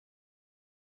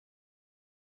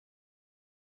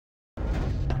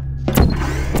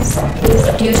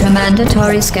Due to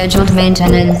mandatory scheduled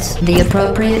maintenance, the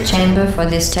appropriate chamber for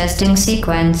this testing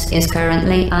sequence is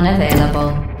currently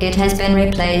unavailable. It has been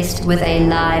replaced with a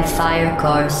live fire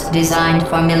course designed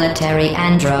for military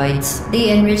androids. The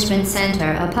Enrichment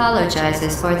Center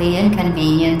apologizes for the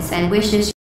inconvenience and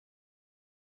wishes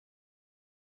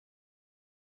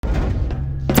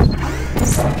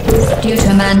Due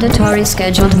to mandatory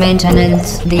scheduled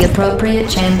maintenance, the appropriate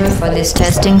chamber for this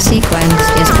testing sequence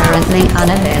is currently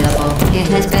unavailable. It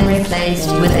has been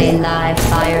replaced with a live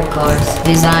fire course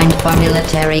designed for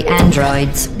military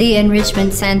androids. The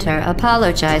Enrichment Center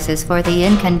apologizes for the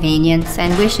inconvenience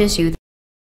and wishes you